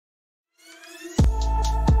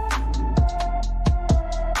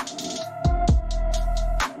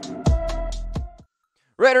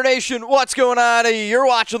Raider Nation, what's going on? You're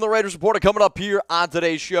watching the Raiders Reporter. Coming up here on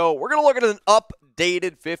today's show, we're going to look at an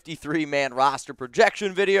updated 53-man roster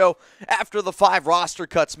projection video after the 5 roster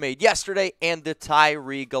cuts made yesterday and the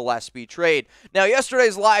Tyree Gillespie trade. Now,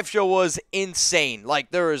 yesterday's live show was insane.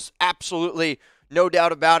 There is absolutely no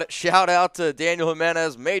doubt about it. Shout out to Daniel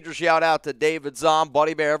Jimenez. Major shout out to David Zom,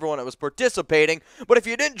 Buddy Bear, everyone that was participating. But if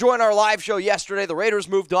you didn't join our live show yesterday, the Raiders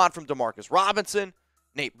moved on from Demarcus Robinson,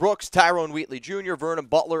 Nate Brooks, Tyrone Wheatley Jr., Vernon,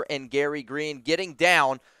 Butler, and Gerri Green, getting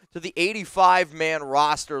down to the 85-man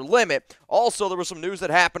roster limit. Also, there was some news that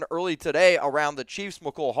happened early today around the Chiefs'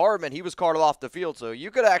 Mack Hollins. He was carted off the field, so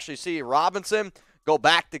you could actually see Robinson go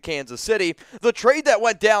back to Kansas City. The trade that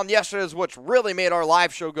went down yesterday is what really made our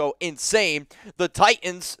live show go insane. The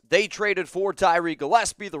Titans, they traded for Tyree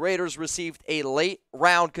Gillespie. The Raiders received a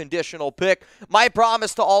late-round conditional pick. My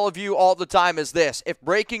promise to all of you all the time is this. If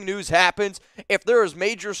breaking news happens, if there is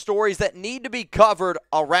major stories that need to be covered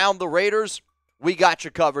around the Raiders, we got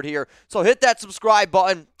you covered here. So hit that subscribe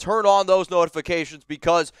button, turn on those notifications,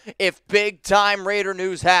 because if big-time Raider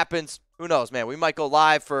news happens, who knows, man? We might go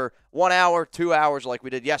live for 1 hour, 2 hours like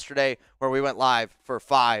we did yesterday, where we went live for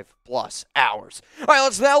 5+ hours. All right,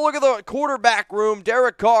 let's now look at the quarterback room.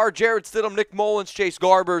 Derek Carr, Jarrett Stidham, Nick Mullins, Chase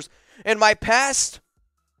Garbers. In my past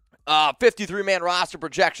 53-man roster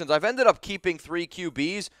projections, I've ended up keeping 3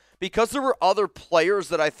 QBs because there were other players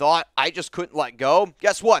that I thought I just couldn't let go.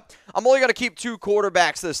 Guess what? I'm only going to keep 2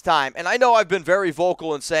 quarterbacks this time. And I know I've been very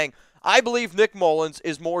vocal in saying I believe Nick Mullins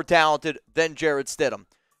is more talented than Jarrett Stidham.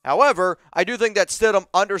 However, I do think that Stidham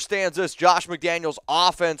understands this Josh McDaniels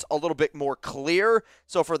offense a little bit more clear.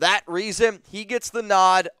 So for that reason, he gets the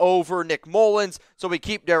nod over Nick Mullins. So we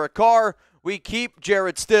keep Derek Carr. We keep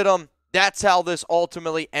Jarrett Stidham. That's how this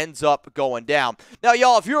ultimately ends up going down. Now,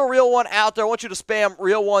 y'all, if you're a real one out there, I want you to spam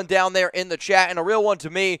real one down there in the chat. And a real one to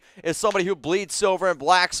me is somebody who bleeds silver and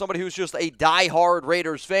black, somebody who's just a diehard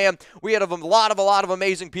Raiders fan. We had a lot of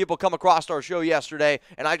amazing people come across our show yesterday.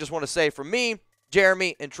 And I just want to say, from me,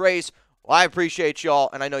 Jeremy, and Trace, well, I appreciate y'all,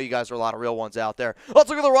 and I know you guys are a lot of real ones out there. Let's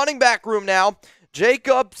look at the running back room now.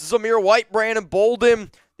 Jacob, Zamir White, Brandon,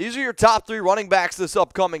 Bolden. These are your top 3 running backs this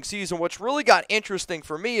upcoming season. What's really got interesting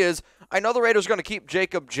for me is I know the Raiders are going to keep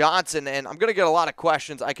Jakob Johnson, and I'm going to get a lot of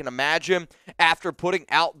questions, I can imagine, after putting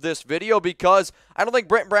out this video, because I don't think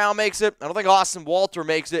Brent Brown makes it. I don't think Austin Walter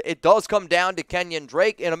makes it. It does come down to Kenyon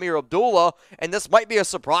Drake and Ameer Abdullah, and this might be a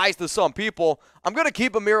surprise to some people. I'm going to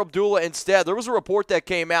keep Ameer Abdullah instead. There was a report that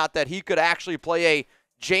came out that he could actually play a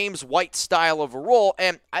James White style of a role,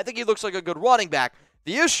 and I think he looks like a good running back.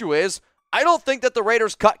 The issue is, I don't think that the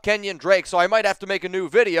Raiders cut Kenyon Drake, so I might have to make a new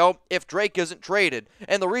video if Drake isn't traded.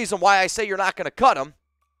 And the reason why I say you're not going to cut him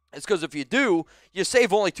is because if you do, you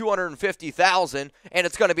save only $250,000, and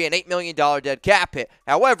it's going to be an $8 million dead cap hit.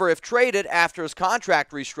 However, if traded after his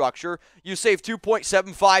contract restructure, you save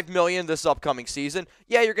 $2.75 million this upcoming season.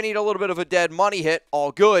 Yeah, you're going to eat a little bit of a dead money hit,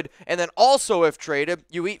 all good. And then also, if traded,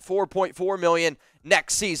 you eat $4.4 million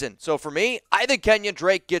next season. So for me, I think Kenyon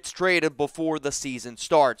Drake gets traded before the season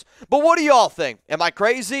starts. But what do y'all think? Am I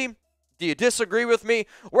crazy? Do you disagree with me?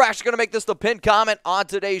 We're actually going to make this the pinned comment on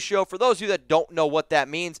today's show. For those of you that don't know what that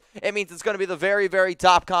means, it means it's going to be the very, very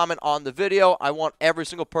top comment on the video. I want every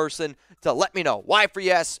single person to let me know why for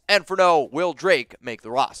yes and for no, will Drake make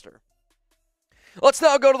the roster? Let's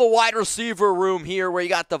now go to the wide receiver room here, where you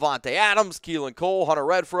got Davante Adams, Keelan Cole, Hunter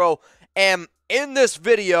Renfrow, and in this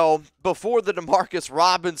video, before the Demarcus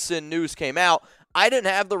Robinson news came out, I didn't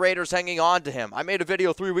have the Raiders hanging on to him. I made a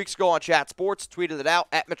video 3 weeks ago on Chat Sports, tweeted it out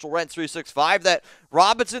at MitchellRents365, that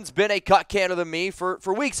Robinson's been a cut candidate to me for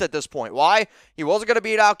weeks at this point. Why? He wasn't going to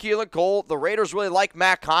beat out Keelan Cole. The Raiders really like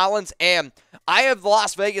Mack Hollins, and I have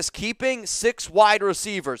Las Vegas keeping 6 wide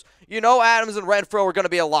receivers. You know Adams and Renfrow are going to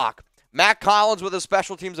be a lock. Mack Hollins with his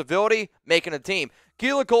special teams ability, making a team.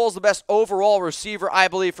 Keelan Cole is the best overall receiver, I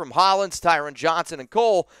believe, from Hollins, Tyron Johnson, and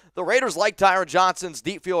Cole. The Raiders like Tyron Johnson's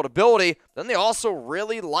deep field ability. Then they also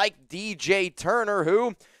really like DJ Turner,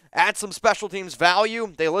 who adds some special teams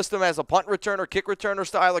value. They list him as a punt returner, kick returner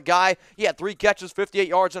style of guy. He had 3 catches, 58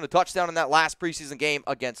 yards, and a touchdown in that last preseason game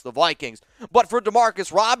against the Vikings. But for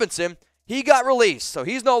Demarcus Robinson, he got released, so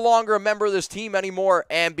he's no longer a member of this team anymore.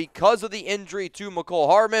 And because of the injury to Mack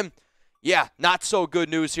Hollins, yeah, not so good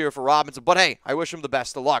news here for Robinson, but hey, I wish him the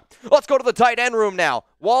best of luck. Let's go to the tight end room now.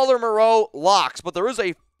 Waller, Moreau, locks, but there is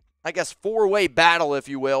a, I guess, 4-way battle, if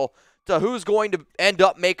you will, to who's going to end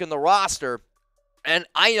up making the roster. And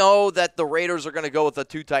I know that the Raiders are going to go with a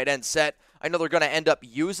 2 tight end set. I know they're going to end up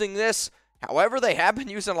using this. However, they have been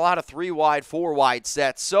using a lot of 3-wide, 4-wide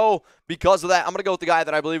sets. So, because of that, I'm going to go with the guy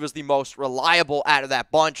that I believe is the most reliable out of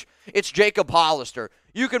that bunch. It's Jakob Hollister.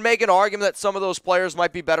 You can make an argument that some of those players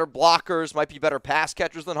might be better blockers, might be better pass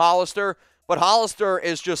catchers than Hollister, but Hollister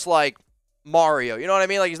is just like Mario. You know what I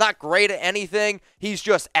mean? Like, he's not great at anything. He's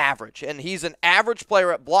just average. And he's an average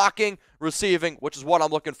player at blocking, receiving, which is what I'm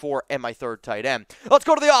looking for in my third tight end. Let's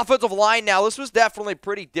go to the offensive line now. This was definitely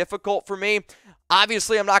pretty difficult for me.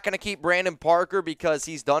 Obviously, I'm not going to keep Brandon Parker because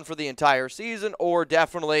he's done for the entire season, or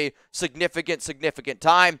definitely significant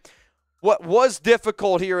time. What was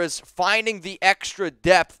difficult here is finding the extra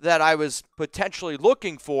depth that I was potentially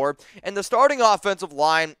looking for, and the starting offensive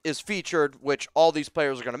line is featured, which all these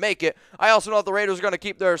players are going to make it. I also know that the Raiders are going to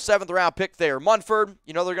keep their 7th-round pick, Thayer Munford.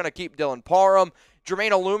 You know they're going to keep Dylan Parham.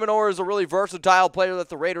 Jermaine Eluemanor is a really versatile player that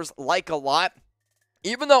the Raiders like a lot.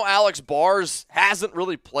 Even though Alex Bars hasn't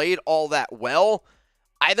really played all that well,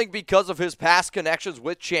 I think because of his past connections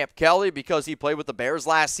with Champ Kelly, because he played with the Bears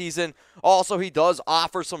last season, also he does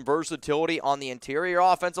offer some versatility on the interior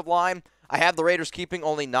offensive line. I have the Raiders keeping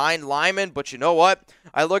only 9 linemen, but you know what?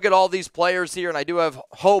 I look at all these players here, and I do have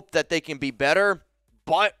hope that they can be better,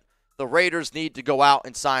 but the Raiders need to go out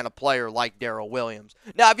and sign a player like Darrell Williams.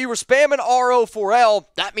 Now, if you were spamming RO4L,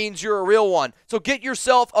 that means you're a real one. So get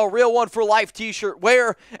yourself a Real One for Life t-shirt.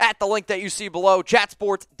 Wear at the link that you see below,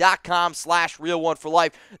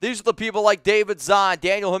 chatsports.com/Real1for-Life. These are the people like David Zahn,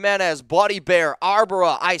 Daniel Jimenez, Buddy Bear,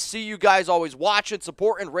 Arbora. I see you guys always watching,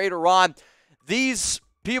 supporting Raider on. These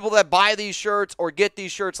people that buy these shirts or get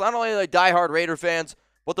these shirts, not only are they diehard Raider fans,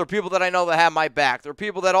 but they're people that I know that have my back. They're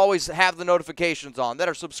people that always have the notifications on, that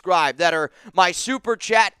are subscribed, that are my Super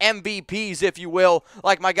Chat MVPs, if you will,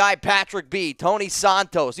 like my guy Patrick B., Tony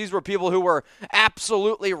Santos. These were people who were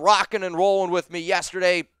absolutely rocking and rolling with me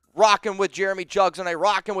yesterday, rocking with Jeremy Chuggs and I,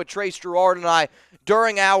 rocking with Trace Gerard and I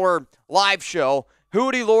during our live show.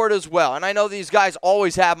 Hootie Lord as well. And I know these guys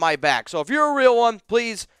always have my back. So if you're a real one,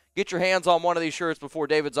 please get your hands on one of these shirts before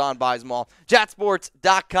David Zahn buys them all.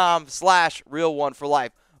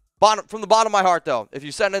 Chatsports.com/Real1for-Life. From the bottom of my heart, though, if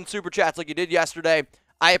you send in Super Chats like you did yesterday,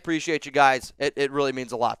 I appreciate you guys. It really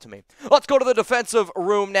means a lot to me. Let's go to the defensive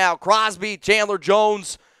room now. Crosby, Chandler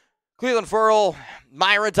Jones, Clelin Ferrell,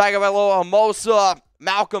 Myron Tagovailoa, Hermosa,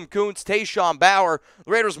 Malcolm Kuntz, Tayshawn Bauer.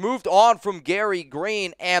 The Raiders moved on from Gerri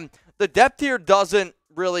Green, and the depth here doesn't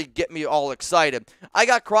really get me all excited. I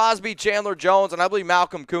got Crosby, Chandler Jones, and I believe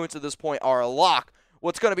Malcolm Kuntz at this point are a lock.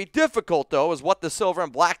 What's going to be difficult, though, is what the Silver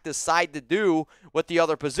and Black decide to do with the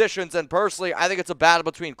other positions, and personally, I think it's a battle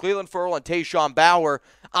between Clelin Ferrell and Tayshawn Bauer.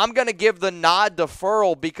 I'm going to give the nod to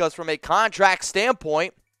Ferrell because from a contract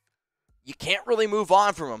standpoint, you can't really move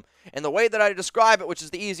on from him. And the way that I describe it, which is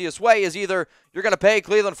the easiest way, is either you're going to pay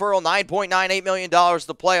Clelin Ferrell $9.98 million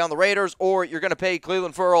to play on the Raiders, or you're going to pay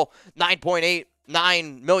Clelin Ferrell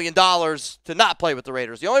 $9.89 million to not play with the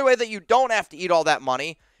Raiders. The only way that you don't have to eat all that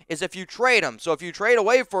money is if you trade him. So if you trade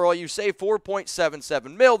away Ferrell, you save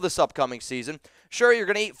 $4.77 million this upcoming season. Sure, you're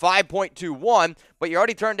going to eat $5.21, but you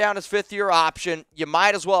already turned down his 5th-year option. You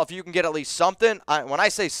might as well, if you can get at least something. When I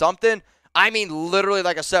say something, I mean literally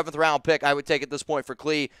like a 7th-round pick I would take at this point for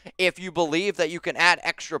Clee if you believe that you can add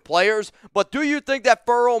extra players. But do you think that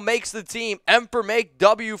Ferrell makes the team? M for make,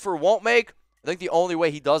 W for won't make? I think the only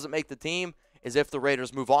way he doesn't make the team is if the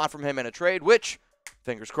Raiders move on from him in a trade, which,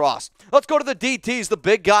 fingers crossed. Let's go to the DTs, the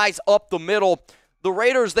big guys up the middle. The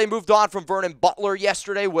Raiders, they moved on from Vernon Butler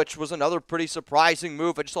yesterday, which was another pretty surprising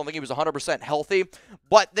move. I just don't think he was 100% healthy.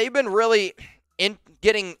 But they've been really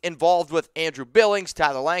getting involved with Andrew Billings,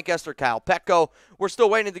 Tyler Lancaster, Kyle Petco. We're still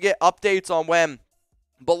waiting to get updates on when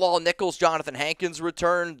Bilal Nichols, Jonathan Hankins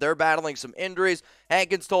returned. They're battling some injuries.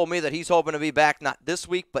 Hankins told me that he's hoping to be back not this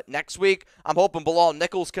week, but next week. I'm hoping Bilal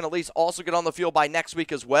Nichols can at least also get on the field by next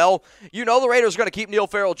week as well. You know the Raiders are going to keep Neil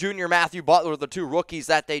Farrell Jr., Matthew Butler, the 2 rookies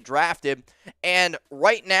that they drafted. And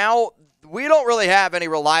right now, we don't really have any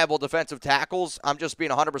reliable defensive tackles. I'm just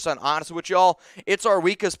being 100% honest with y'all. It's our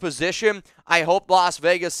weakest position. I hope Las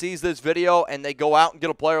Vegas sees this video and they go out and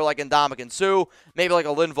get a player like Ndamukong Suh, maybe like a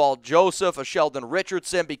Linval Joseph, a Sheldon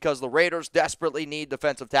Richardson, because the Raiders desperately need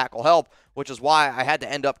defensive tackle help, which is why I had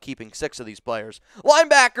to end up keeping 6 of these players.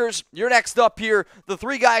 Linebackers, you're next up here. The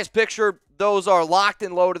 3 guys pictured, those are locked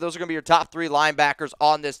and loaded. Those are going to be your top 3 linebackers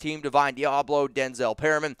on this team: Divine Diablo, Denzel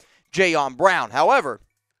Perriman, Jayon Brown. However,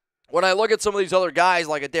 when I look at some of these other guys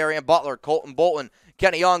like a Darian Butler, Colton Bolden,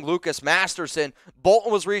 Kenny Young, Lucas Masterson,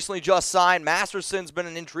 Bolton was recently just signed. Masterson's been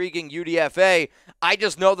an intriguing UDFA. I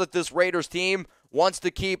just know that this Raiders team wants to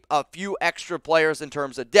keep a few extra players in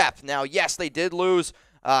terms of depth. Now, yes, they did lose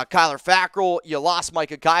Kyler Fackrell. You lost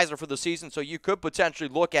Micah Kiser for the season, so you could potentially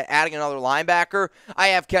look at adding another linebacker. I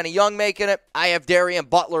have Kenny Young making it. I have Darian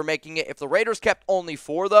Butler making it. If the Raiders kept only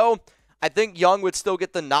 4, though, I think Young would still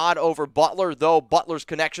get the nod over Butler, though Butler's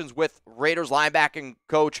connections with Raiders linebacking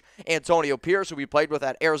coach Antonio Pierce, who we played with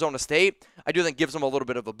at Arizona State, I do think gives him a little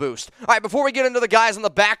bit of a boost. All right, before we get into the guys in the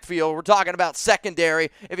backfield, we're talking about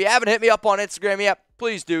secondary. If you haven't hit me up on Instagram yet,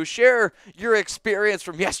 please do. Share your experience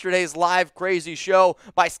from yesterday's live crazy show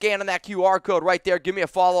by scanning that QR code right there. Give me a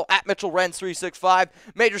follow at MitchellRens365.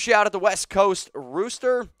 Major shout out to West Coast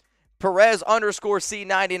Rooster.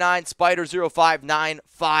 Perez_C99,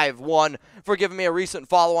 Spider05951 for giving me a recent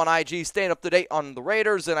follow on IG, staying up to date on the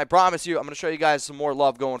Raiders, and I promise you I'm going to show you guys some more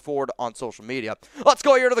love going forward on social media. Let's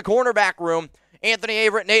go here to the cornerback room. Anthony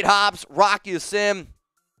Averett, Nate Hobbs, Rocky Sim.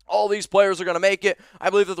 All these players are going to make it. I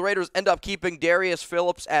believe that the Raiders end up keeping Darius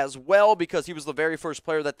Phillips as well because he was the very first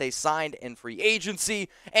player that they signed in free agency,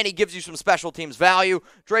 and he gives you some special teams value.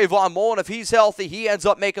 Trayvon Mullen, if he's healthy, he ends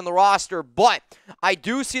up making the roster. But I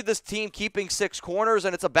do see this team keeping 6 corners,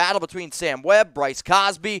 and it's a battle between Sam Webb, Bryce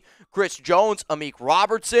Cosby, Chris Jones, Amik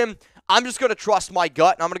Robertson. I'm just going to trust my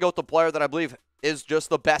gut, and I'm going to go with the player that I believe is just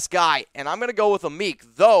the best guy, and I'm going to go with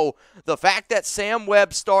Amik, though the fact that Sam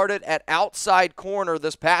Webb started at outside corner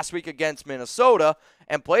this past week against Minnesota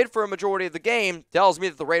and played for a majority of the game tells me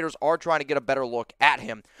that the Raiders are trying to get a better look at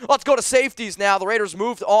him. Let's go to safeties now. The Raiders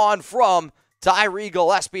moved on from Tyree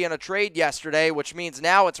Gillespie in a trade yesterday, which means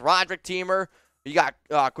now it's Roderick Teamer. You got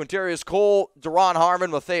Quintarius Cole, Deron Harmon,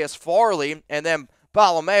 Matthias Farley, and then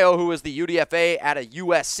Palomeo, who is the UDFA at a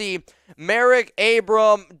USC. Merrick,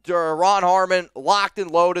 Abram, Deron Harmon, locked and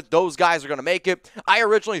loaded. Those guys are going to make it. I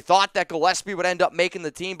originally thought that Gillespie would end up making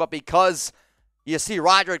the team, but because you see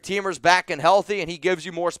Roderick Teamer's back and healthy and he gives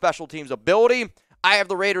you more special teams ability, I have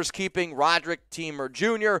the Raiders keeping Roderick Teamer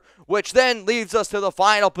Jr., which then leads us to the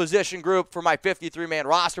final position group for my 53-man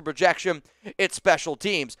roster projection. It's special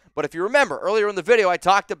teams. But if you remember, earlier in the video, I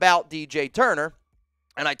talked about DJ Turner,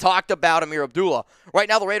 and I talked about Ameer Abdullah. Right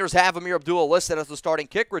now, the Raiders have Ameer Abdullah listed as the starting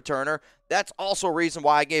kick returner. That's also a reason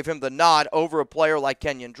why I gave him the nod over a player like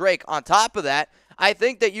Kenyon Drake. On top of that, I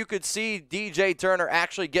think that you could see DJ Turner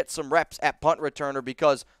actually get some reps at punt returner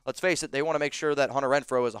because, let's face it, they want to make sure that Hunter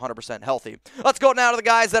Renfrow is 100% healthy. Let's go now to the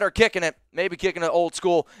guys that are kicking it, maybe kicking it old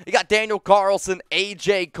school. You got Daniel Carlson,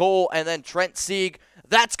 A.J. Cole, and then Trent Sieg.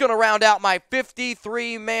 That's going to round out my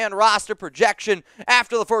 53-man roster projection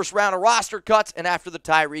after the first round of roster cuts and after the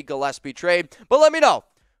Tyree Gillespie trade. But let me know,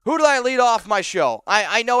 who did I lead off my show?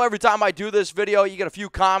 I know every time I do this video, you get a few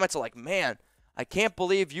comments like, man, I can't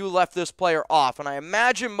believe you left this player off. And I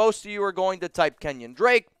imagine most of you are going to type Kenyon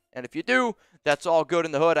Drake. And if you do, that's all good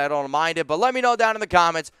in the hood. I don't mind it. But let me know down in the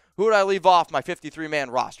comments, who did I leave off my 53-man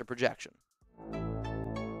roster projection?